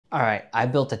All right, I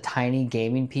built a tiny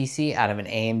gaming PC out of an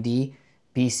AMD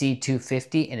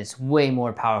BC250 and it's way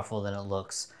more powerful than it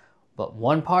looks. But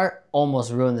one part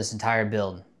almost ruined this entire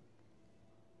build.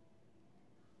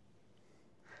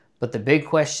 But the big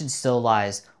question still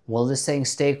lies, will this thing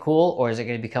stay cool or is it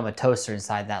going to become a toaster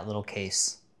inside that little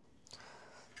case?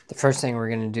 The first thing we're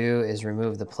going to do is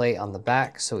remove the plate on the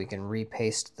back so we can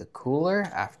repaste the cooler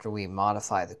after we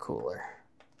modify the cooler.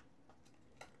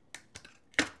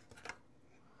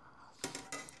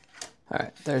 All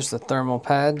right, there's the thermal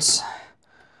pads.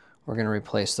 We're going to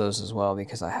replace those as well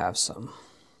because I have some.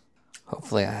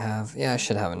 Hopefully I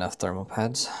should have enough thermal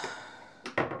pads.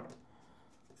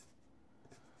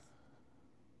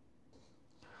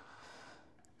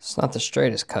 It's not the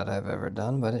straightest cut I've ever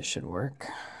done, but it should work.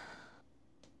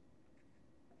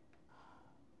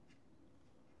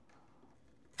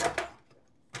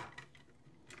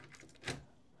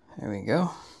 There we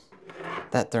go.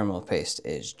 That thermal paste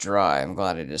is dry. I'm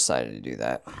glad I decided to do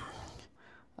that.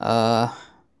 I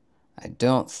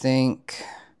don't think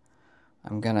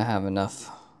I'm gonna have enough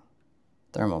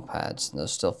thermal pads.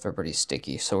 Those still feel pretty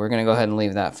sticky, so we're gonna go ahead and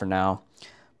leave that for now.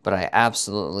 But I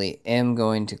absolutely am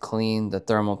going to clean the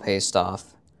thermal paste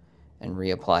off and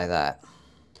reapply that.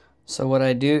 So what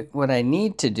I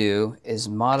need to do is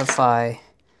modify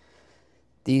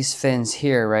these fins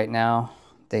here. Right now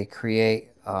they create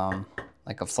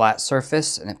like a flat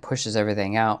surface and it pushes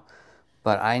everything out,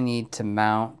 but I need to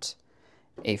mount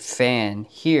a fan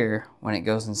here when it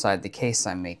goes inside the case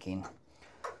I'm making.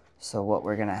 So what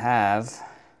we're gonna have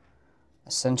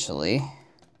essentially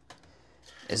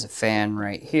is a fan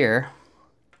right here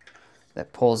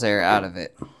that pulls air out of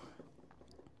it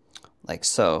like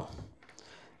so,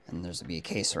 and there's gonna be a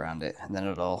case around it, and then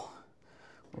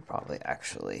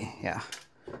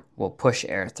we'll push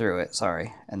air through it,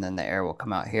 and then the air will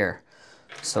come out here.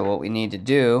 So what we need to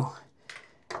do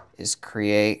is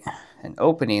create an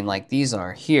opening like these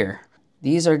are here.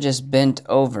 These are just bent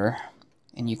over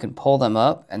and you can pull them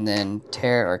up and then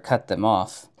tear or cut them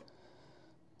off.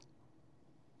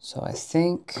 So I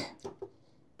think,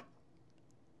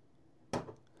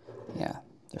 yeah,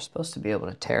 they're supposed to be able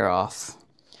to tear off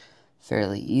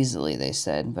fairly easily, they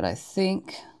said, but I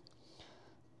think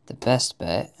the best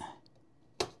bet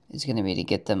is going to be to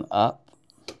get them up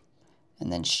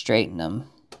and then straighten them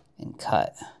and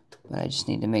cut. But I just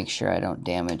need to make sure I don't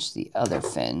damage the other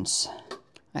fins.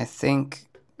 I think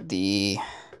the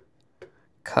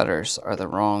cutters are the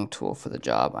wrong tool for the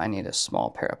job. I need a small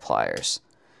pair of pliers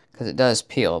because it does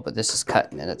peel, but this is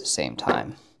cutting it at the same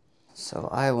time. So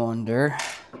I wonder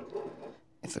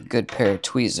if a good pair of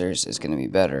tweezers is going to be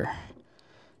better.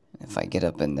 If I get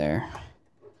up in there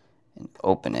and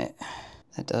open it,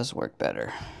 that does work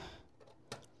better.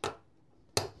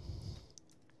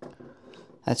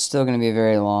 That's still going to be a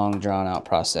very long, drawn-out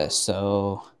process,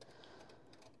 so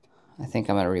I think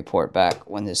I'm going to report back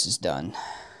when this is done.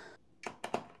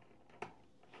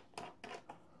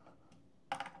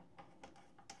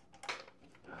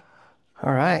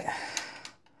 All right,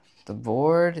 the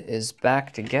board is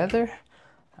back together.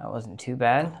 That wasn't too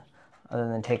bad. Other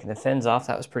than taking the fins off,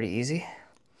 that was pretty easy.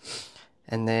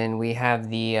 And then we have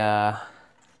the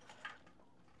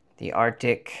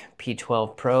Arctic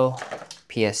P12 Pro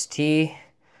PST.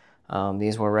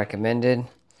 These were recommended.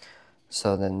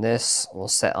 So then this will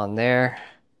set on there,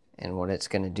 and what it's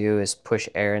going to do is push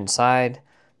air inside,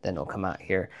 then it'll come out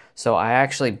here. So I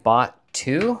actually bought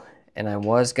two, and I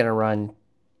was going to run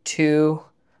two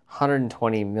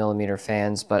 120 millimeter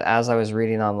fans, but as I was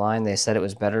reading online, they said it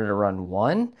was better to run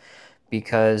one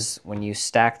because when you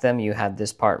stack them, you had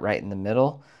this part right in the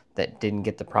middle that didn't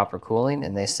get the proper cooling,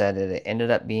 and they said it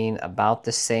ended up being about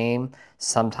the same,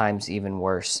 sometimes even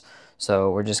worse.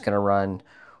 So we're just gonna run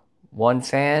one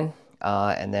fan,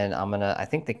 and then I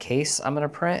think the case I'm gonna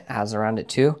print has around it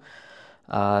too.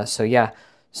 So yeah,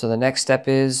 so the next step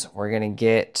is we're gonna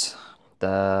get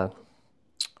the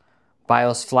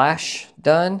BIOS flash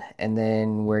done, and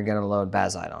then we're gonna load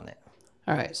Bazzite on it.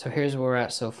 All right, so here's where we're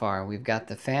at so far. We've got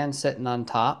the fan sitting on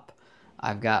top.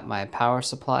 I've got my power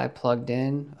supply plugged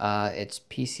in. It's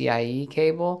PCIe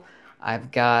cable.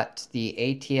 I've got the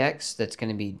ATX that's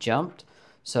gonna be jumped.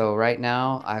 So right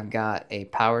now I've got a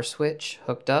power switch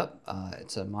hooked up.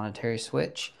 It's a monetary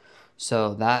switch.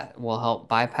 So that will help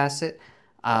bypass it.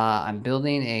 I'm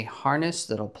building a harness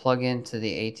that'll plug into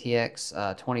the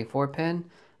ATX 24 pin.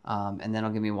 And then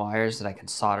it'll give me wires that I can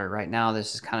solder. Right now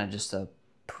this is kind of just a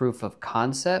proof of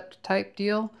concept type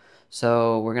deal.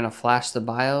 So we're gonna flash the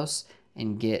BIOS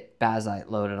and get Bazzite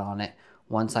loaded on it.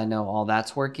 Once I know all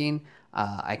that's working,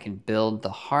 I can build the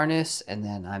harness, and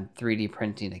then I'm 3D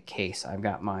printing a case. I've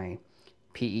got my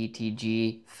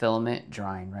PETG filament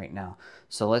drying right now.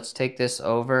 So let's take this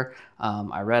over.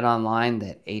 I read online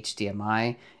that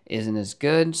HDMI isn't as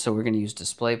good, so we're going to use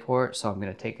DisplayPort. So I'm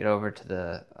going to take it over to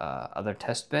the other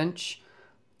test bench,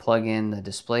 plug in the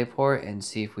DisplayPort, and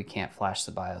see if we can't flash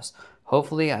the BIOS.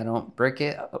 Hopefully I don't brick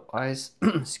it, otherwise,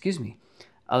 excuse me.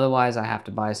 Otherwise I have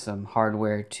to buy some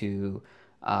hardware to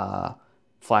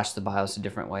flash the BIOS a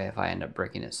different way if I end up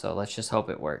bricking it. So let's just hope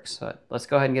it works. So let's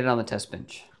go ahead and get it on the test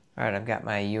bench. All right, I've got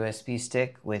my USB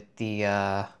stick with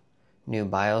the new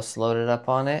BIOS loaded up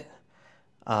on it.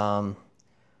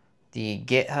 The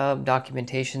GitHub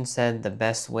documentation said the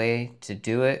best way to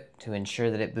do it, to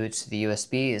ensure that it boots to the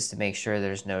USB, is to make sure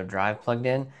there's no drive plugged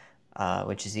in,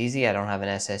 which is easy. I don't have an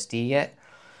SSD yet.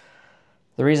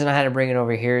 The reason I had to bring it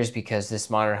over here is because this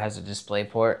monitor has a display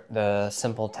port. The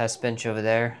simple test bench over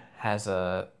there has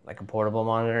like a portable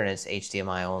monitor, and it's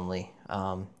HDMI only.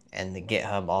 And the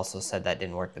GitHub also said that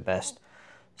didn't work the best.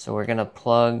 So we're gonna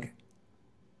plug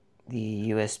the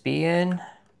USB in.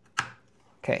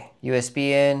 Okay,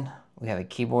 USB in. We have a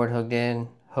keyboard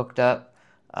hooked up,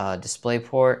 display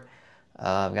port.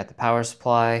 I've got the power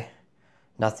supply.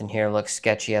 Nothing here looks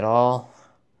sketchy at all.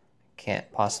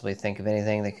 Can't possibly think of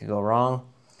anything that could go wrong.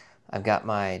 I've got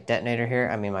my detonator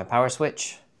here, my power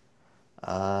switch.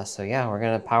 So yeah, we're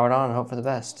gonna power it on and hope for the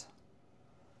best.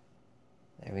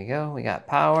 There we go, we got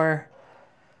power.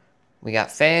 We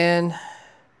got fan.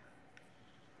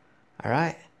 All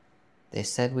right, they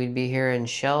said we'd be here in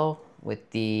shell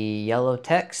with the yellow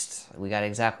text. We got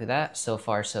exactly that. So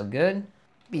far, so good.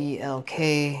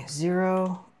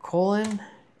 BLK0: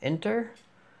 enter.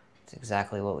 That's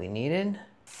exactly what we needed.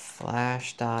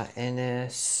 Flash.ns,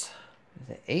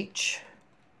 the H.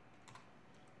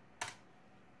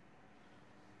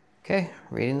 Okay,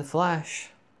 reading the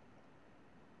flash.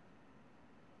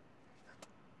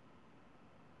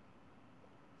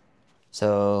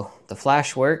 So the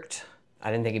flash worked. I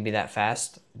didn't think it'd be that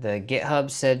fast. The GitHub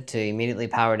said to immediately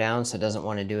power down, so it doesn't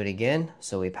want to do it again.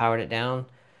 So we powered it down.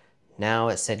 Now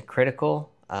it said critical,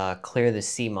 clear the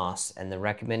CMOS, and the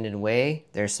recommended way,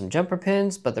 there's some jumper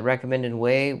pins, but the recommended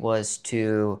way was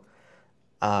to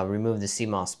remove the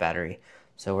CMOS battery.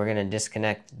 So we're gonna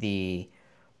disconnect the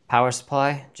power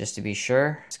supply just to be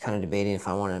sure. It's kind of debating if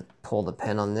I want to pull the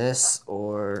pin on this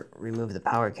or remove the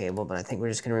power cable, but I think we're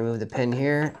just gonna remove the pin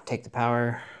here, take the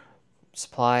power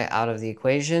supply out of the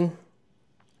equation.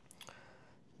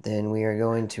 Then we are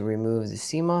going to remove the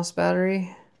CMOS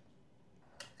battery.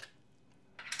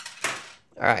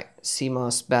 All right,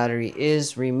 CMOS battery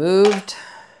is removed.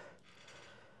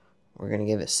 We're gonna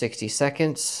give it 60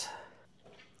 seconds.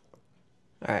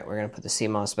 All right, we're gonna put the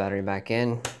CMOS battery back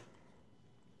in.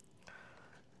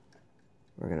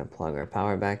 We're gonna plug our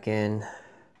power back in.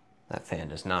 That fan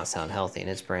does not sound healthy and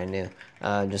it's brand new.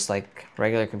 Just like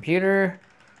regular computer,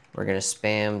 we're gonna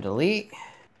spam delete.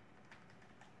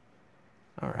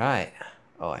 All right.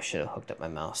 Oh, I should have hooked up my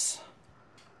mouse.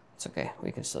 It's okay,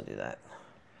 we can still do that.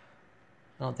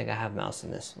 I don't think I have mouse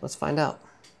in this. Let's find out.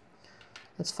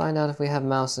 Let's find out if we have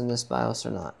mouse in this BIOS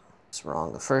or not. It's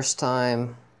wrong the first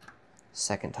time.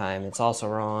 Second time, it's also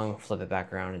wrong. Flip it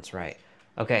back around, it's right.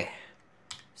 Okay,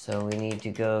 so we need to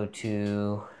go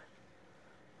to,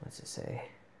 what's it say?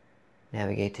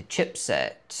 Navigate to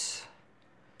chipset,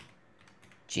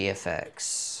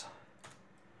 GFX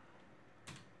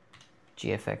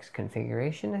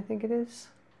configuration, I think it is.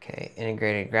 Okay,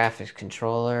 integrated graphics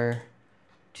controller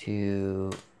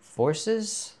to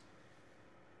forces,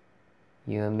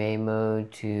 UMA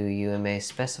mode to UMA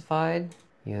specified,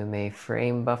 UMA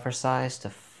frame buffer size to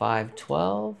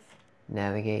 512,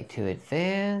 navigate to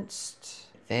advanced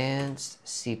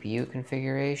CPU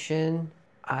configuration,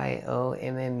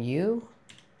 IOMMU,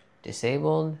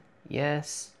 disabled,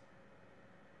 yes,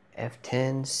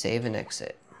 F10, save and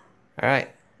exit. All right,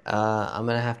 I'm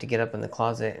gonna have to get up in the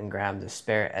closet and grab the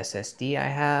spare SSD I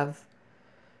have,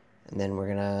 and then we're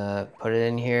gonna put it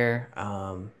in here.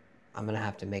 I'm gonna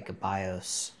have to make a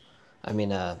BIOS, a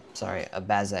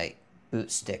Bazzite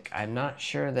boot stick. I'm not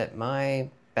sure that my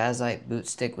Bazzite boot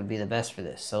stick would be the best for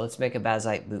this, so let's make a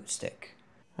Bazzite boot stick.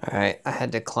 All right, I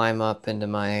had to climb up into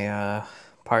my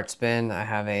parts bin. I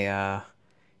have a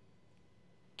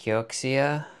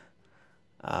Kioxia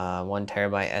 1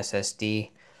 terabyte SSD,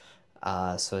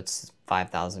 so it's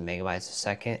 5,000 megabytes a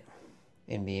second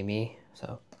in NVMe,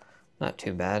 so not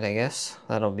too bad, I guess.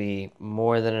 That'll be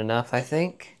more than enough, I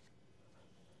think.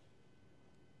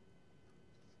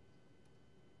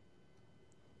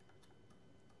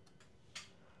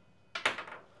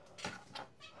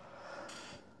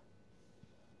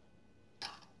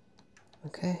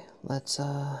 Okay, let's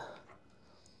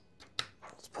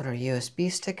put our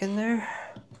USB stick in there.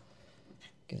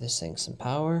 Give this thing some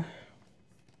power.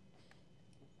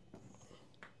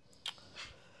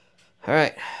 All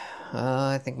right,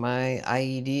 I think my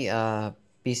IED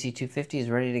BC250 is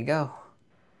ready to go.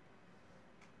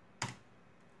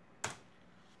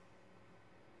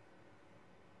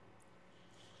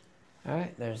 All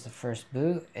right, there's the first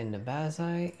boot into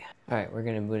Bazzite. All right, we're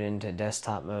gonna boot into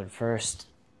desktop mode first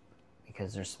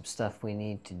because there's some stuff we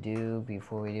need to do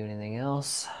before we do anything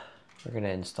else. We're gonna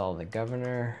install the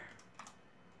governor.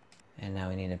 And now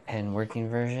we need a pen working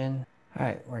version. All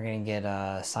right, we're gonna get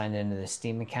signed into the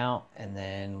Steam account and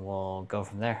then we'll go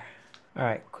from there. All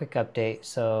right, quick update.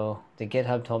 So the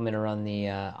GitHub told me to run the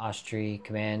Austri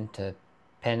command to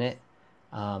pen it.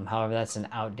 However, that's an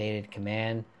outdated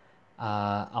command.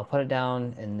 I'll put it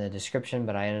down in the description,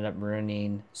 but I ended up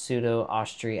running sudo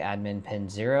Austri admin pen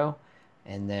 0.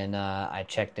 And then I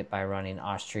checked it by running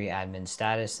Austri admin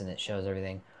status and it shows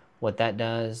everything. What that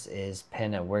does is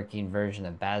pin a working version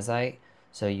of Bazzite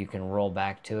so you can roll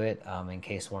back to it in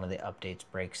case one of the updates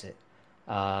breaks it.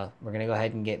 We're going to go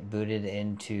ahead and get booted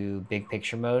into big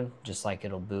picture mode, just like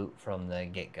it'll boot from the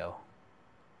get-go.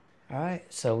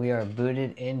 Alright, so we are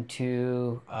booted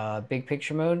into big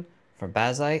picture mode for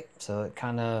Bazzite. So it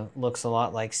kind of looks a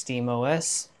lot like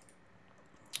SteamOS.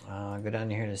 Go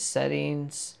down here to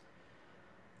settings.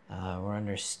 We're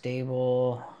under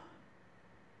stable.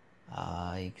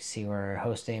 You can see we're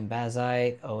hosting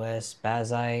Bazzite, OS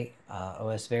Bazzite,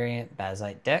 OS variant,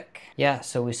 Bazzite deck. Yeah,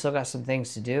 so we still got some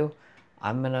things to do.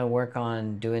 I'm gonna work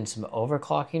on doing some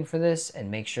overclocking for this and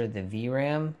make sure the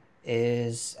VRAM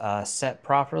is set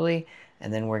properly,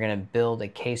 and then we're gonna build a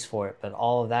case for it. But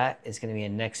all of that is gonna be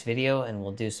in next video, and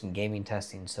we'll do some gaming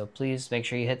testing. So please make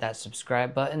sure you hit that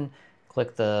subscribe button,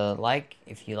 click the like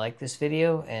if you like this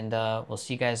video, and we'll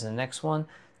see you guys in the next one.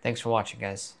 Thanks for watching,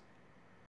 guys.